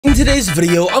today's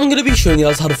video, I'm going to be showing you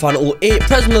guys how to find all 8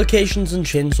 present locations in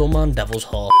Chainsaw Man Devil's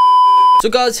Heart. So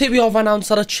guys, here we are right now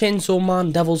inside of Chainsaw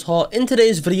Man Devil's Heart. In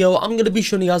today's video, I'm going to be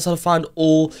showing you guys how to find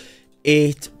all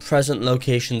 8 present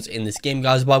locations in this game,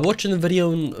 guys. By watching the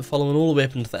video and following all the way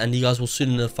up into the end, you guys will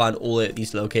soon enough find all 8 of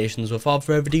these locations. Without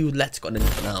further ado, let's get into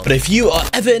it now. But if you are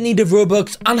ever in need of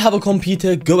Robux and have a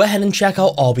computer, go ahead and check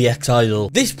out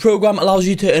xXYisus. This program allows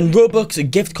you to earn Robux,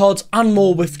 gift cards and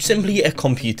more with simply a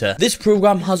computer. This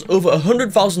program has over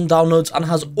 100,000 downloads and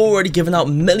has already given out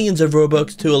millions of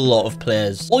Robux to a lot of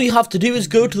players. All you have to do is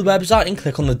go to the website and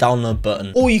click on the download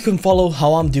button, or you can follow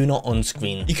how I'm doing it on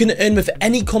screen. You can earn with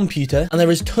any computer, and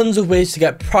there is tons of ways to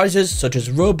get prizes such as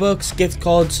Robux, gift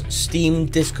cards, Steam,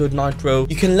 Discord Nitro.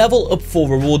 You can level up for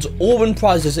rewards or win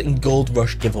prizes in Gold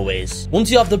Rush giveaways. Once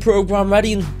you have the program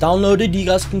ready and downloaded, you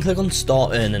guys can click on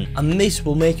Start Earning, and this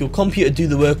will make your computer do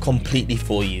the work completely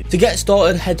for you. To get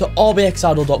started, head to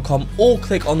rbxidol.com or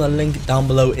click on the link down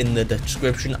below in the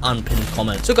description and pinned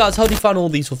comment. So guys, how do you find all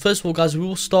these? Well, first of all, guys, we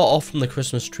will start off from the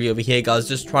Christmas tree over here, guys.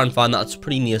 Just try and find that. It's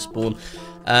pretty near spawn.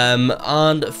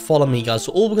 And follow me, guys.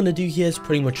 So all we're gonna do here is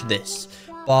pretty much this.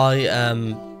 By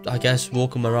I guess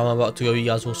walking around I'm about to go, you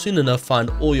guys will soon enough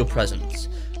find all your presents,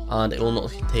 and it will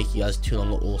not take you guys too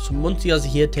long at all. So once you guys are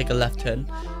here, take a left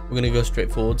turn. We're gonna go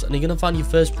straight forwards, and you're gonna find your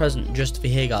first present just for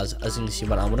here, guys. As you can see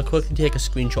right now, I'm gonna quickly take a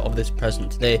screenshot of this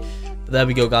present today. But there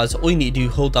we go, guys. All you need to do,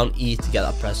 hold down E to get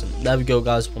that present. There we go,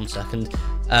 guys. 1 second.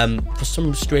 For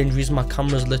some strange reason, my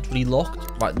camera's literally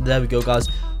locked. Right, there we go, guys.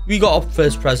 We got our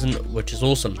first present, which is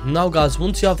awesome. Now, guys,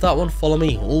 once you have that one, follow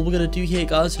me. All we're gonna do here,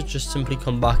 guys, is just simply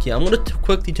come back here. I'm gonna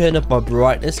quickly turn up my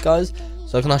brightness, guys,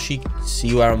 so I can actually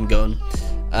see where I'm going.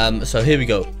 So here we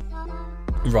go.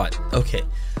 Right, okay.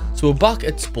 So we're back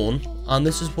at spawn, and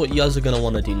this is what you guys are gonna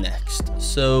want to do next.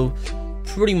 So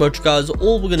pretty much, guys,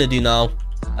 all we're gonna do now,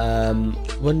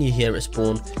 when you're here at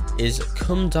spawn, is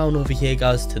come down over here,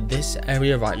 guys, to this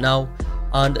area right now.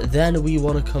 And then we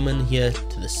want to come in here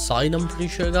to the side, I'm pretty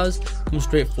sure, guys. Come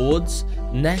straight forwards.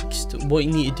 Next, what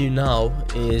you need to do now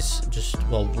is just,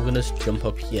 well, we're going to jump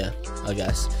up here, I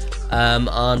guess. And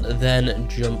then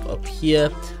jump up here.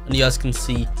 And you guys can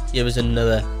see here is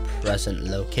another present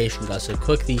location, guys. So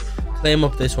quickly claim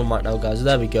up this one right now, guys.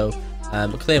 There we go.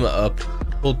 Claim it up.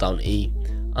 Hold down E.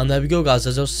 And there we go, guys.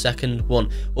 There's our second one.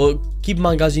 Well, keep in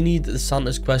mind, guys, you need the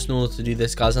Santa's quest in order to do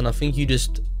this, guys. And I think you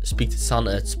just speak to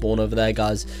Santa at spawn over there,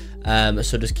 guys.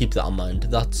 So just keep that in mind.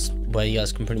 That's where you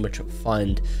guys can pretty much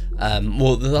find,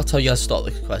 well, that's how you guys start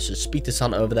the quest. Just speak to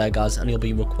Santa over there, guys, and you'll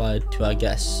be required to, I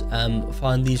guess,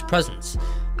 find these presents.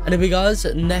 Anyway, guys,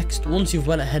 next, once you've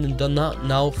went ahead and done that,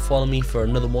 now follow me for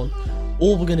another one.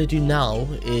 All we're going to do now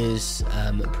is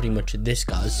pretty much this,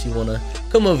 guys. So you want to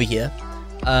come over here.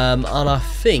 And I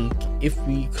think if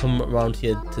we come around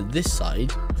here to this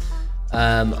side,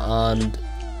 and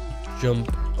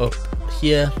jump up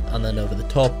here and then over the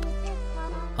top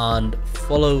and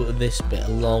follow this bit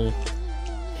along.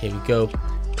 Here we go.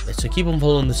 So keep on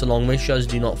following this along. Make sure you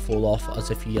guys do not fall off, as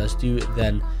if you guys do,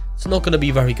 then it's not going to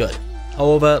be very good.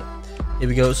 However, here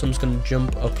we go. So I'm just going to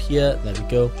jump up here. There we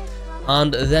go.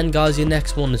 And then, guys, your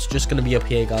next one is just going to be up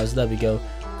here, guys. There we go.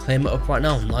 Claim it up right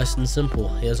now. Nice and simple.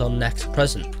 Here's our next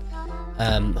present.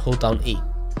 Hold down E.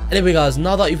 Anyway, guys,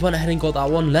 now that you've went ahead and got that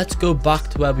one, let's go back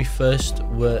to where we first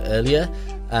were earlier.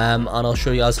 And I'll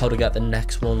show you guys how to get the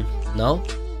next one now.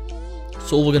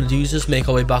 So all we're going to do is just make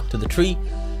our way back to the tree,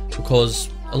 because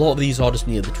a lot of these are just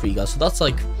near the tree, guys. So that's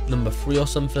like number 3 or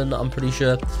something, I'm pretty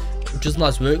sure, which is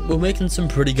nice. We're making some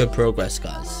pretty good progress,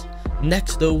 guys.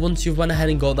 Next, though, once you've went ahead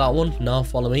and got that one, now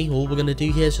follow me. All we're going to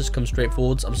do here is just come straight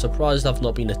forwards. I'm surprised I've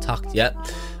not been attacked yet,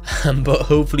 but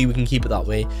hopefully we can keep it that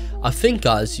way. I think,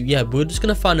 guys, yeah, we're just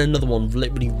going to find another one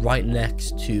literally right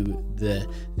next to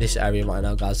this area right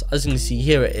now, guys. As you can see,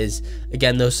 here it is.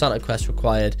 Again, no Santa quest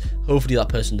required. Hopefully that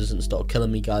person doesn't start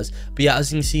killing me, guys. But yeah,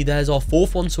 as you can see, there's our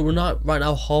 4th one. So we're right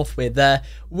now halfway there,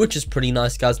 which is pretty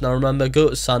nice, guys. Now remember, go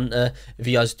to Santa if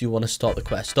you guys do want to start the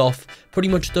quest off. Pretty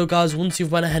much, though, guys, once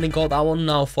you've went ahead and got that one,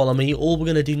 now follow me. All we're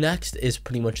going to do next is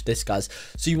pretty much this, guys.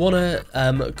 So you want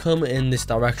to come in this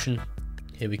direction.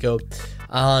 Here we go.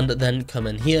 And then come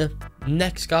in here.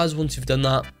 Next, guys, once you've done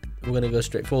that, we're going to go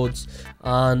straight forwards,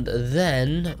 and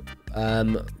then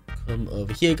come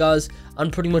over here, guys,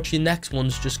 and pretty much your next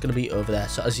one's just going to be over there.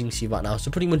 So as you can see right now, so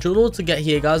pretty much in order to get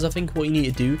here, guys, I think what you need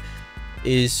to do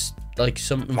is like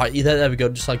some right there we go,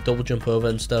 just like double jump over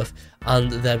and stuff. And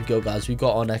there we go, guys, we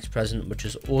got our next present, which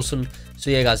is awesome. So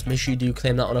yeah, guys, make sure you do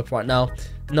claim that one up right now.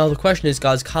 Now the question is,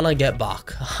 guys, can I get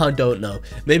back? I don't know.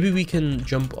 Maybe we can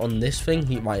jump on this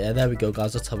thing right. Yeah, there we go,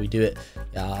 guys. That's how we do it.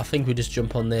 Yeah, I think we just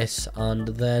jump on this and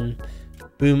then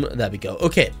boom, there we go.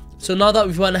 Okay, so now that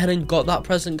we've went ahead and got that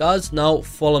present, guys, now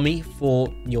follow me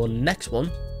for your next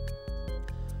one.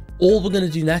 All we're going to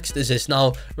do next is this.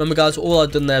 Now, remember, guys, all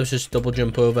I've done there was just double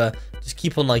jump over. Just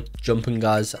keep on, like, jumping,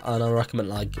 guys. And I recommend,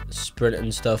 like, sprint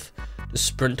and stuff. Just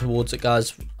sprint towards it,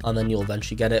 guys. And then you'll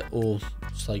eventually get it. Or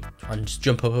just, like, try and just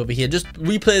jump up over here. Just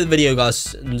replay the video,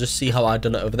 guys, and just see how I've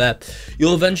done it over there.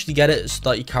 You'll eventually get it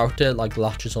so that your character, like,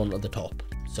 latches on at the top.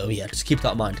 So, yeah, just keep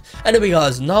that in mind. Anyway,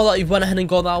 guys, now that you've went ahead and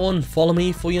got that one, follow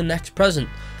me for your next present.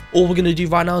 All we're going to do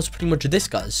right now is pretty much this,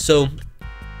 guys. So,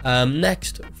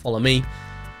 next, follow me.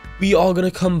 We are going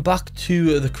to come back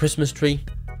to the Christmas tree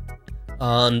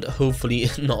and hopefully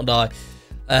not die.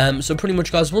 So pretty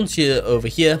much, guys, once you're over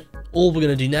here, all we're going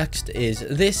to do next is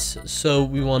this. So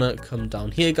we want to come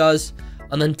down here, guys,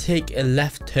 and then take a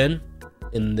left turn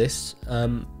in this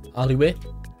alleyway.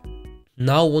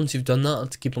 Now, once you've done that,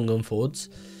 let's keep on going forwards.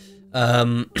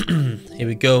 Here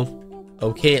we go.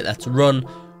 Okay, let's run.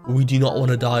 We do not want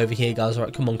to die over here, guys. All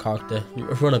right, come on, character.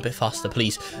 Run a bit faster,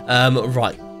 please.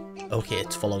 Right. Okay,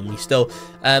 it's following me still.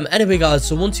 Anyway, guys,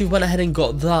 so once you've went ahead and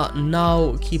got that,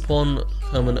 now keep on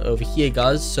coming over here,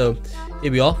 guys. So here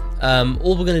we are.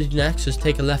 All we're gonna do next is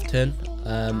take a left turn,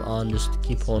 and just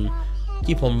keep on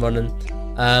running.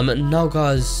 Now,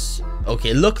 guys,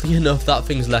 okay, luckily enough that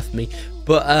thing's left me,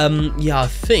 but yeah, I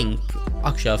think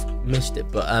actually I've missed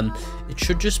it, but it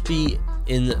should just be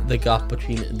in the gap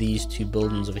between these two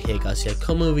buildings over here, guys. Yeah,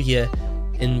 come over here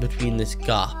in between this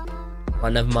gap.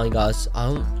 Right, never mind, guys. I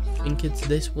don't think it's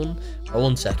this one. Right,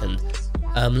 1 second.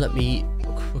 Let me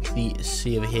quickly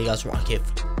see over here, guys. Right, okay,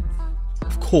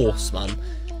 of course, man.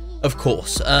 Of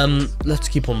course. Let's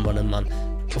keep on running, man.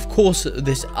 Of course,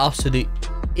 this absolute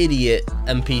idiot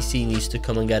NPC needs to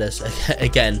come and get us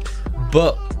again.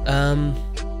 But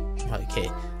right, okay.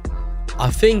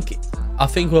 I think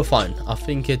we're fine. I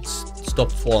think it's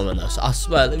stopped following us. I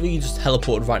swear, we just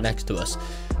teleported right next to us.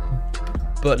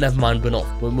 But never mind, we're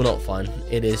not fine.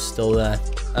 It is still there.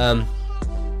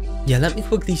 Yeah, let me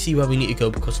quickly see where we need to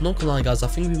go, because I'm not gonna lie, guys, I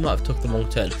think we might have took the wrong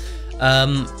turn.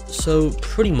 So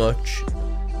pretty much,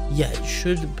 yeah, it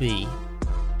should be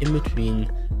in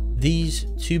between these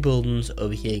two buildings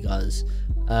over here, guys.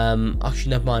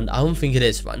 Actually, never mind. I don't think it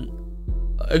is. Right?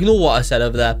 Ignore what I said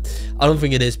over there. I don't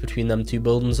think it is between them two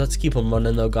buildings. Let's keep on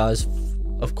running, though, guys.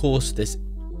 Of course, this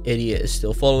idiot is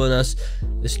still following us,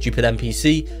 this stupid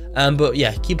NPC. But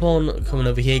yeah, keep on coming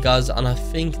over here, guys, and I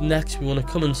think next we want to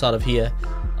come inside of here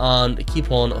and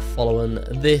keep on following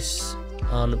this,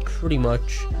 and pretty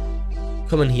much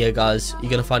come in here, guys. You're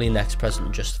gonna find your next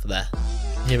present just for there.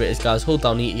 Here it is, guys. Hold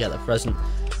down E to get the present.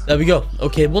 There we go.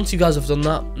 Okay, once you guys have done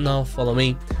that, now follow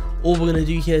me. All we're gonna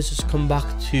do here is just come back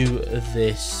to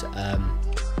this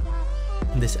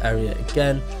this area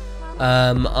again.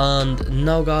 And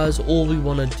now, guys, all we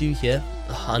want to do here,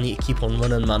 I need to keep on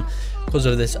running, man, because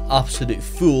of this absolute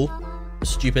fool,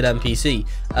 stupid NPC.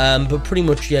 But pretty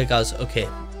much, yeah, guys, okay,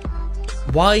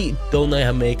 why don't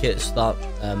they make it so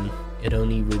that it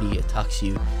only really attacks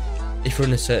you if you're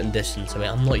in a certain distance? I mean,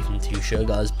 I'm not even too sure,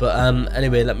 guys, but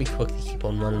anyway, let me quickly keep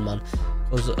on running, man,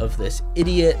 because of this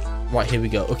idiot. Right, here we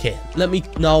go. Okay, let me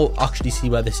now actually see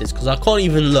where this is, because I can't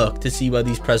even look to see where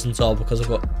these presents are because I've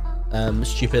got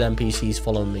stupid NPCs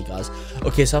following me, guys.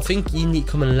 Okay, so I think you need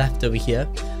coming left over here,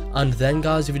 and then,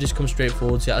 guys, if you just come straight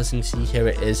forwards, yeah, as you can see, here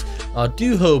it is. I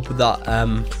do hope that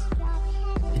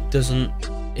it doesn't,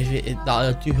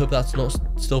 I do hope that's not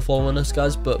still following us,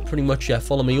 guys. But pretty much, yeah,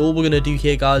 follow me. All we're gonna do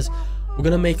here, guys, we're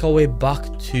gonna make our way back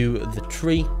to the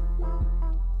tree.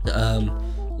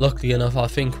 Luckily enough, I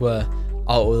think we're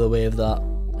out of the way of that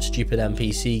stupid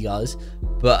NPC, guys.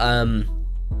 But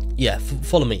yeah,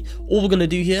 follow me. All we're gonna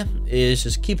do here is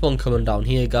just keep on coming down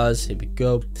here, guys. Here we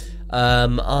go.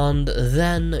 And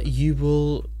then you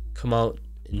will come out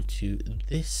into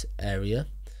this area,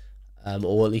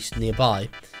 or at least nearby.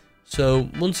 So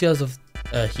once you guys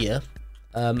are here,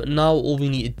 now all we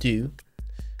need to do,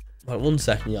 right, 1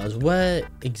 second, guys, where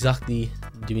exactly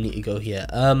do we need to go here?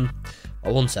 Right,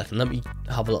 1 second, let me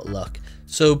have a little look.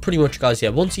 So pretty much, guys, yeah,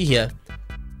 once you're here,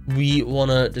 we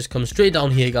want to just come straight down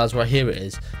here, guys. Right, here it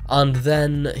is. And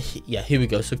then, yeah, here we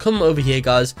go. So come over here,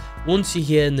 guys. Once you're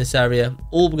here in this area,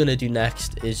 all we're going to do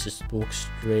next is just walk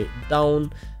straight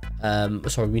down.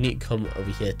 Sorry, we need to come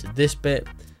over here to this bit.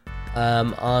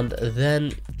 And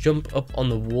then jump up on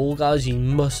the wall, guys. You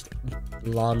must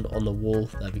land on the wall.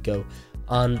 There we go.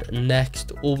 And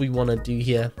next, all we want to do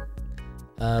here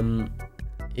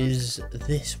is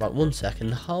this. Right, 1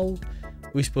 second. How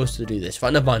are we supposed to do this?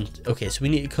 Right, never mind. Okay, so we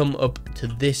need to come up to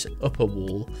this upper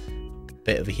wall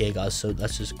bit over here, guys. So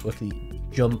let's just quickly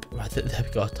jump. Right, there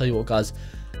we go. I'll tell you what, guys,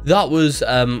 that was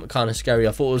kind of scary.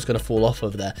 I thought it was going to fall off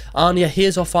over there. And yeah,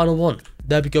 here's our final one.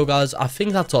 There we go, guys. I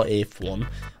think that's our 8th one.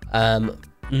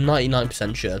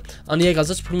 99% sure. And yeah, guys,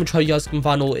 that's pretty much how you guys can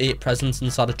find all 8 presents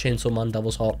inside of Chainsaw Man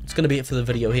Devil's Heart. It's going to be it for the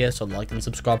video here, so like and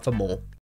subscribe for more.